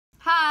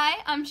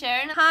Hi, I'm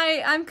Sharon.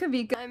 Hi, I'm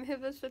Kavika. I'm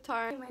Hibas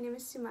Fatar. My name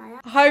is Sumaya.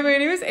 Hi, my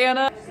name is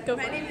Anna. My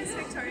name is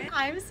Victoria.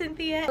 I'm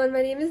Cynthia. And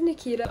my name is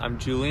Nikita. I'm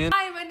Julian.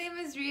 Hi, my name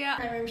is Ria.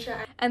 I'm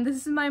Rimsha. And this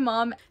is my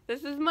mom.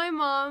 This is my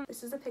mom.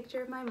 This is a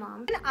picture of my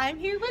mom. And I'm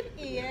here with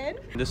Ian.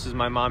 This is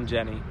my mom,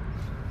 Jenny.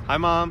 Hi,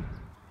 Mom.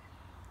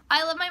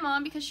 I love my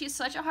mom because she's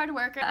such a hard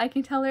worker. I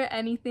can tell her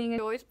anything. She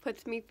always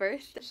puts me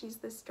first. She's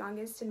the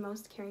strongest and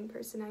most caring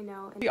person I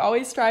know. She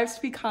always strives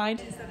to be kind.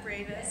 She's the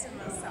bravest and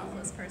most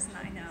selfless person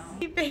I know.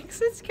 He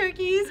bakes us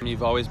cookies.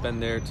 You've always been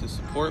there to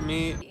support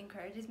me. She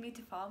encourages me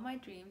to follow my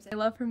dreams. I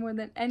love her more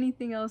than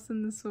anything else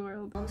in this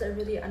world. Moms are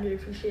really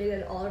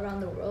underappreciated all around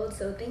the world,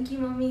 so thank you,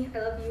 Mommy. I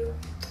love you.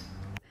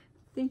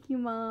 Thank you,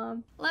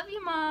 Mom. Love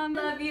you, Mom.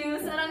 Love you,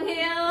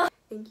 Sarangheo.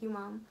 Thank you,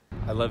 Mom.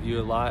 I love you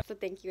a lot. So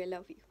thank you. I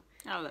love you.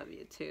 I love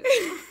you too.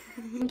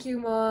 Thank you,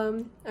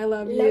 Mom. I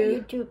love you. Love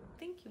you too.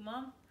 Thank you,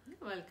 Mom.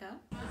 You're welcome.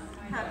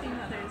 Happy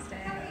Mother's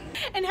Day.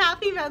 And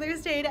happy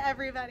Mother's Day to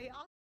everybody.